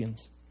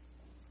Philippians.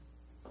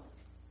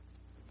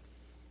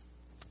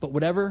 But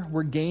whatever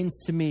were gains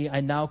to me, I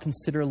now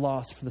consider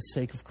loss for the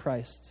sake of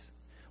Christ.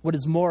 What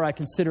is more, I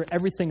consider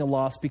everything a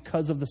loss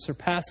because of the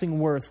surpassing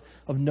worth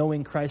of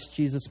knowing Christ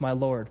Jesus my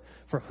Lord,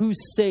 for whose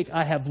sake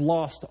I have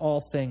lost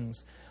all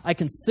things. I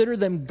consider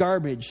them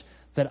garbage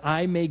that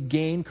I may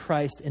gain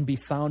Christ and be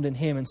found in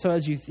him. And so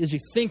as you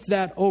think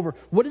that over,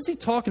 what is he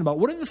talking about?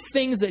 What are the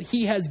things that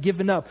he has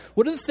given up?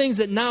 What are the things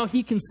that now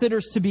he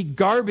considers to be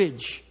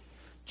garbage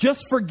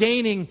just for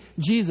gaining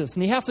Jesus?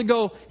 And you have to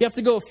go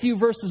a few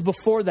verses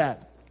before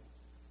that.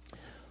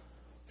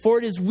 For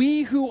it is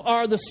we who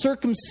are the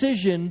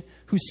circumcision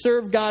who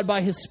serve God by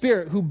his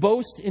Spirit, who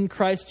boast in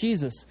Christ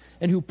Jesus,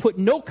 and who put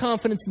no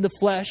confidence in the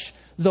flesh,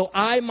 though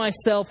I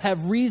myself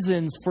have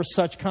reasons for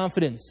such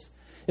confidence.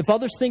 If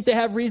others think they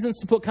have reasons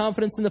to put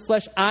confidence in the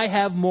flesh, I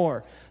have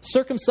more.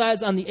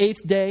 Circumcised on the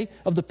 8th day,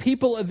 of the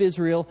people of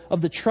Israel,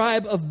 of the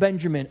tribe of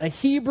Benjamin, a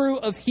Hebrew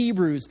of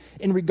Hebrews,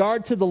 in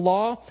regard to the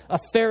law, a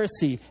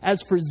Pharisee.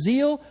 As for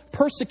zeal,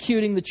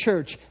 persecuting the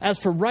church. As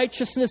for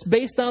righteousness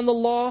based on the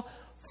law,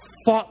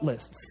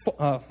 faultless.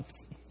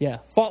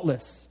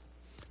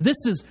 This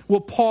is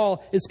what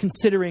Paul is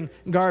considering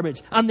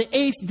garbage. On the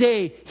 8th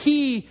day,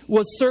 he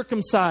was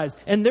circumcised.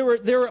 And there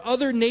were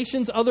other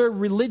nations, other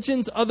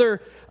religions,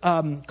 other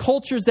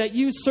cultures that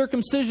use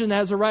circumcision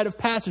as a rite of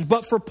passage.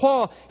 But for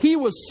Paul, he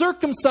was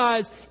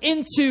circumcised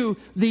into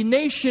the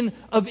nation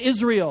of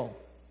Israel.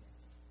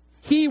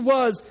 He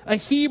was a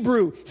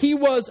Hebrew. He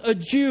was a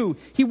Jew.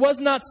 He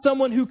was not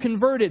someone who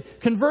converted.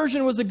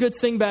 Conversion was a good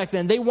thing back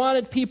then. They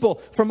wanted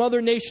people from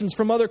other nations,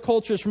 from other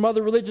cultures, from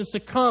other religions to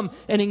come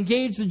and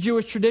engage the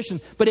Jewish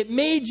tradition. But it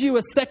made you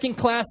a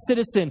second-class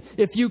citizen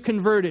if you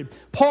converted.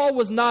 Paul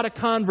was not a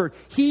convert.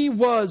 He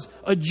was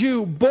a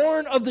Jew,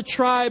 born of the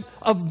tribe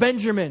of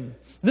Benjamin.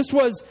 This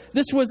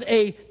was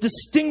a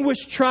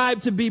distinguished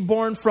tribe to be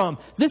born from.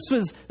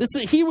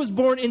 He was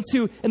born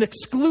into an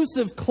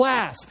exclusive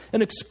class,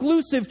 an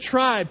exclusive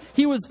tribe.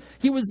 He was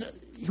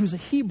a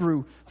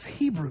Hebrew of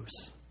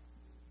Hebrews.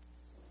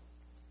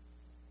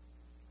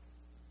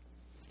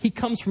 He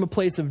comes from a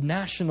place of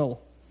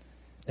national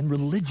and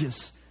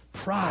religious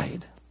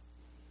pride.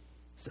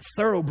 He's a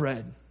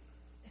thoroughbred.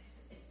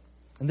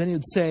 And then he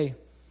would say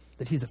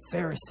that he's a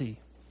Pharisee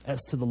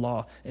as to the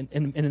law. And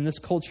in this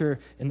culture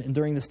and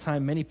during this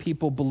time, many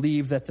people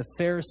believe that the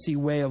Pharisee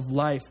way of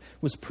life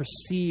was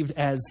perceived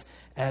as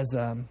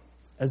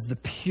the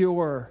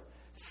pure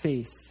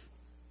faith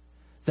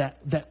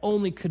that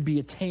only could be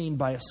attained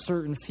by a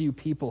certain few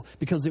people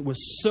because it was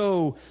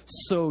so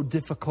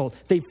difficult.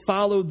 They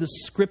followed the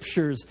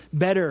scriptures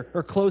better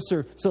or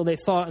closer, so they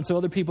thought, and so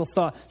other people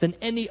thought, than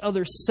any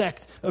other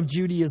sect of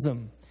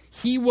Judaism.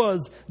 He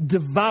was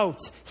devout.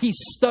 He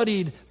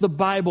studied the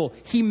Bible.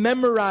 He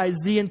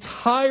memorized the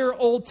entire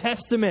Old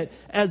Testament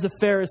as a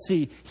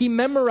Pharisee. He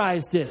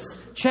memorized it,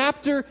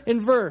 chapter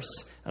and verse.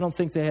 I don't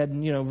think they had,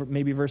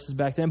 maybe verses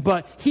back then,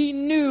 but he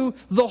knew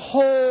the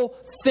whole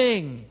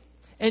thing.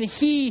 And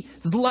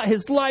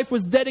his life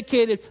was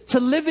dedicated to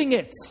living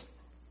it,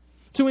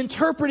 to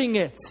interpreting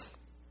it.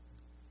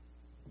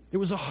 It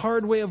was a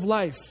hard way of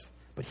life,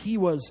 but he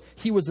was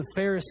a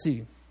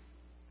Pharisee.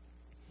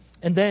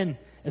 And then,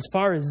 as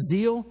far as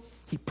zeal,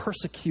 he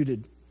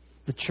persecuted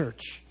the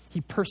church. He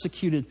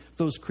persecuted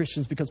those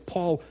Christians because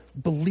Paul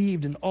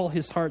believed in all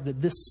his heart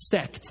that this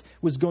sect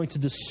was going to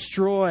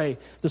destroy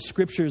the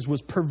scriptures,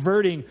 was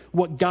perverting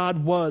what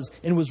God was,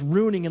 and was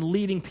ruining and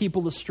leading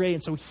people astray.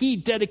 And so he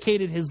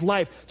dedicated his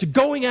life to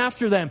going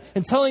after them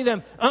and telling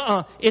them,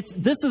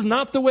 this is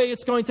not the way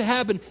it's going to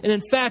happen. And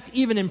in fact,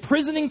 even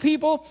imprisoning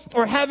people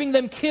or having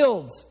them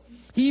killed.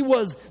 He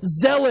was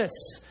zealous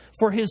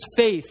for his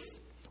faith,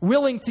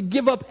 willing to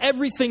give up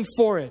everything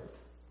for it.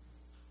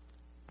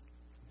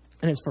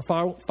 And as for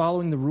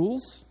following the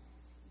rules,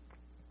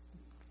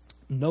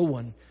 no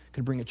one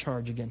could bring a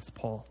charge against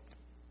Paul.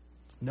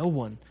 No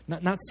one.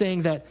 Not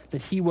saying that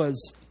he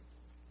was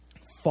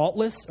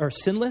faultless or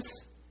sinless,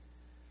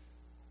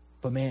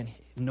 but man,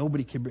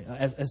 nobody could bring,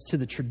 as to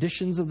the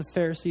traditions of the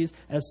Pharisees,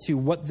 as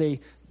to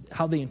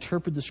how they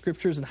interpret the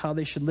scriptures and how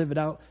they should live it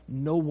out,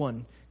 no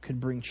one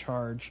could bring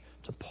charge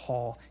to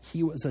Paul.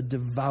 He was a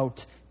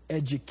devout,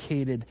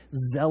 educated,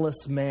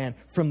 zealous man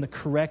from the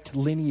correct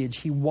lineage.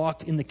 He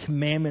walked in the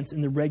commandments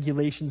and the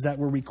regulations that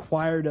were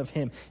required of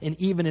him. And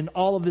even in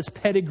all of his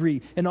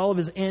pedigree and all of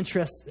his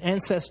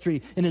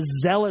ancestry and his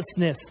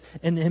zealousness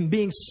and him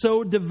being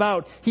so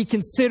devout, he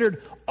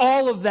considered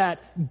all of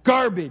that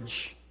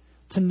garbage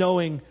to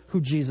knowing who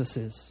Jesus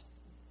is.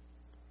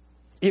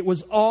 It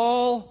was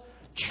all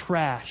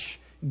trash,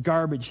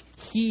 garbage.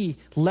 He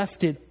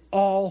left it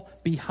all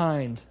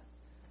behind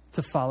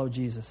to follow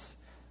Jesus.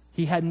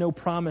 He had no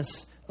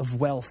promise of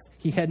wealth.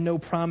 He had no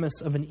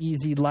promise of an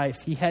easy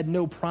life. He had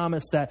no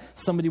promise that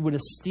somebody would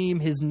esteem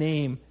his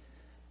name.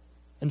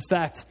 In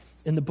fact,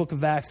 in the book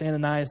of Acts,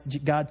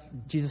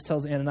 Jesus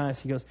tells Ananias,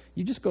 he goes,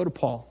 you just go to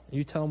Paul, and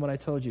you tell him what I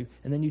told you,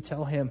 and then you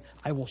tell him,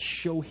 I will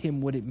show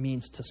him what it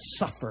means to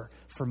suffer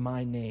for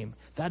my name.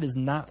 That is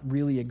not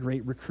really a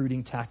great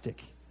recruiting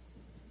tactic.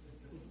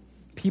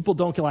 People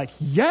don't get like,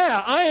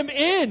 yeah, I am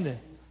in.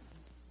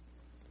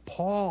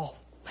 Paul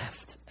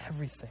left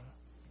everything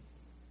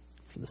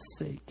for the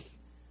sake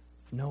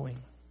of knowing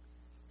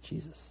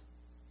Jesus.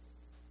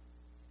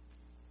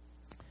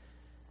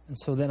 And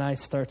so then I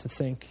start to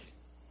think,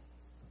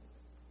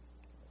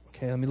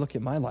 okay, let me look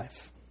at my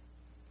life.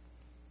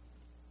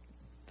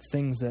 The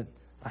things that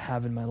I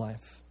have in my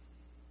life.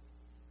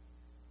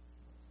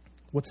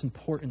 What's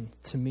important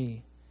to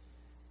me?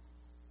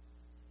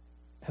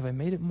 Have I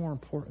made it more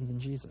important than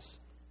Jesus?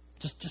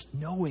 Just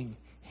knowing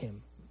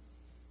him.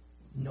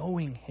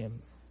 Knowing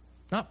him.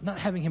 Not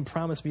having him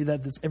promise me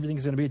that everything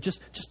is going to be,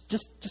 just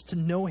to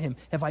know him.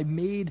 Have I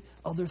made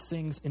other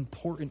things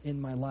important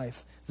in my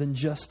life than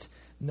just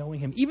knowing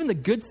him? Even the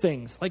good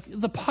things, like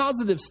the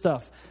positive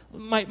stuff.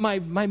 My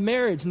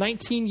marriage,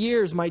 19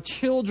 years, my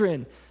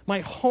children, my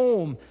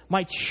home,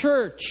 my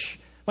church,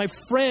 my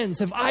friends.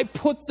 Have I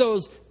put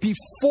those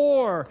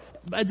before?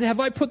 Have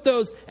I put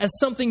those as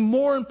something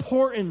more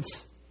important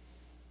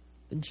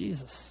than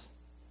Jesus?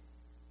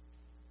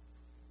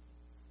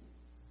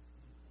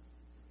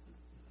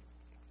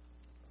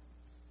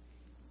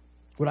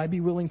 Would I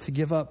be willing to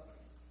give up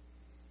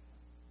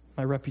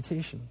my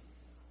reputation?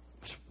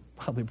 Which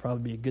would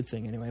probably be a good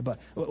thing anyway, but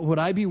would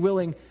I be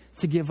willing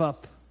to give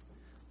up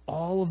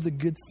all of the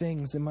good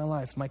things in my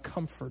life, my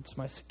comforts,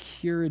 my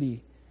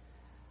security,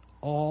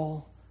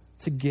 all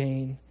to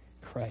gain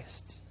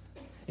Christ?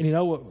 And you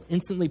know what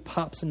instantly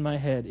pops in my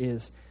head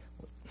is,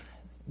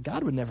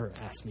 God would never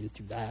ask me to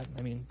do that.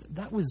 I mean,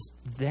 that was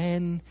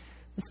then.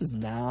 This is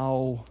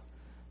now.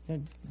 You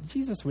know,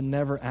 Jesus would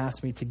never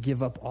ask me to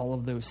give up all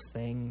of those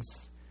things.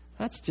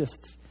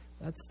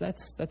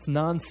 That's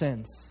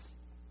nonsense.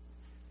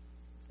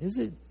 Is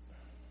it?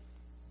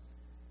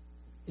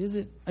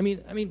 I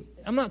mean,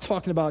 I'm not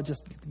talking about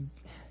just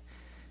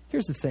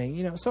here's the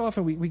thing. So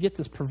often we get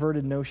this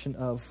perverted notion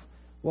of,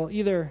 well,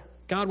 either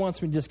God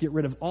wants me to just get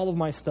rid of all of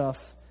my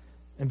stuff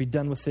and be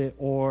done with it,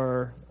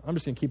 or I'm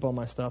just going to keep all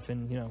my stuff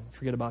and,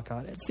 forget about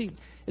God. And see,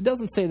 it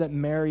doesn't say that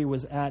Mary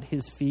was at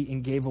his feet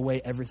and gave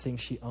away everything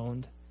she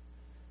owned.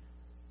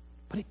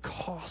 But it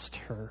cost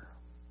her.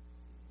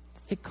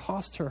 It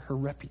cost her her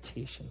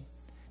reputation.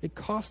 It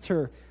cost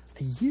her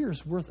a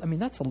year's worth. I mean,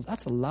 that's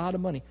a lot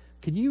of money.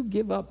 Could you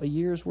give up a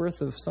year's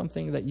worth of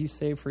something that you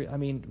saved for?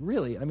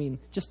 Really,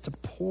 just to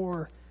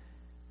pour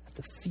at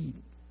the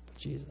feet of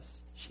Jesus.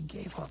 She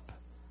gave up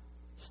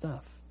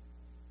stuff.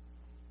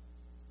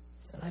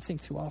 And I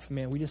think too often,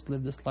 man, we just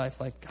live this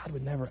life like God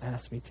would never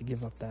ask me to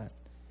give up that.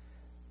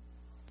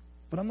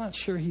 But I'm not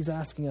sure he's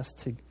asking us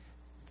to.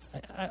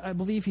 I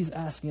believe he's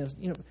asking us,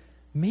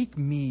 make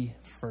me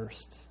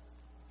first.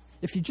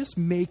 If you just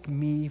make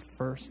me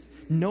first,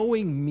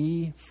 knowing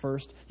me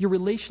first, your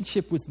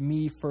relationship with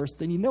me first,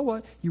 then you know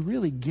what? You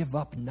really give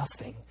up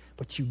nothing,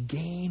 but you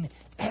gain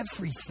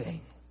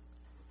everything.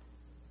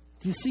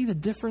 Do you see the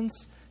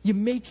difference? You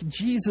make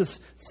Jesus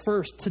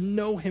first, to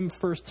know him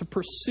first, to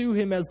pursue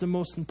him as the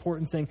most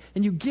important thing.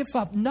 And you give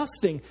up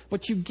nothing,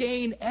 but you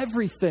gain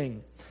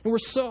everything. And we're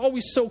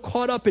always so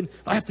caught up in,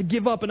 I have to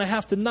give up, and I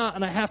have to not,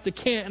 and I have to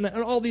can't,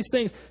 and all these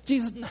things.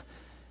 Jesus,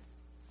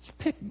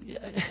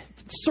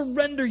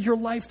 surrender your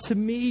life to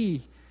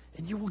me,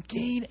 and you will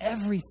gain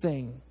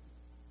everything.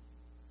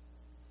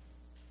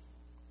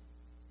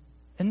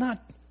 And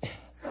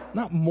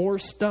not more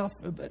stuff,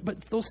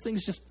 but those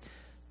things just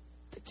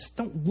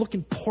don't look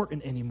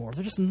important anymore.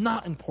 They're just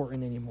not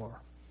important anymore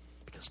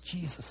because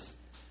Jesus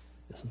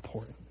is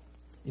important.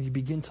 And you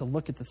begin to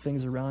look at the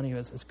things around you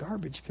as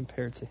garbage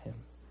compared to him.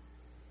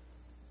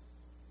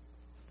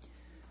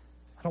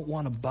 I don't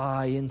want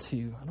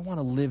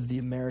to live the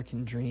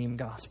American dream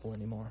gospel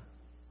anymore.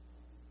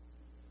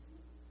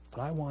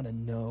 But I want to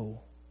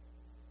know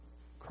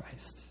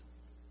Christ.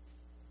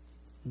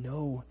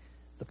 Know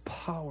the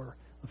power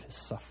of his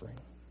suffering.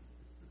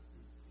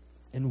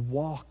 And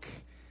walk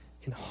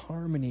in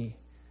harmony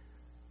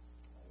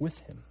with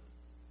him.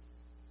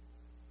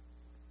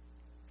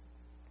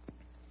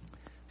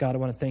 God, I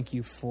want to thank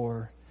you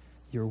for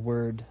your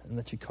word and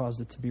that you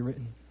caused it to be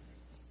written.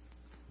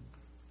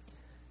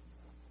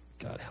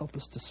 God, help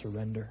us to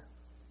surrender.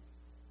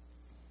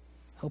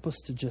 Help us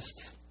to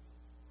just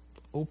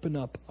open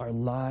up our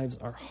lives,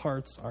 our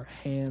hearts, our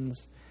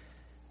hands,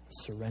 and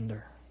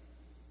surrender.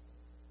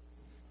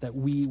 That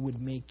we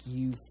would make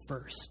you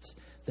first.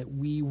 That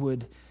we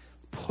would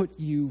put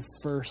you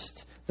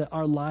first, that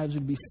our lives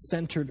would be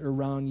centered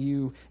around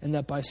you, and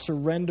that by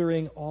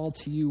surrendering all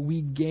to you,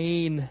 we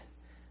gain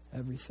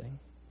everything.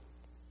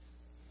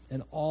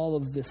 And all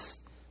of this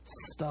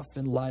stuff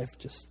in life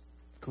just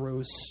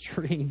grows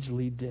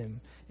strangely dim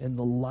in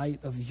the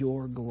light of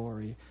your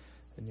glory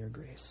and your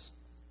grace.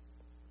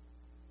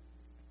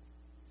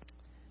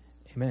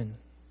 Amen.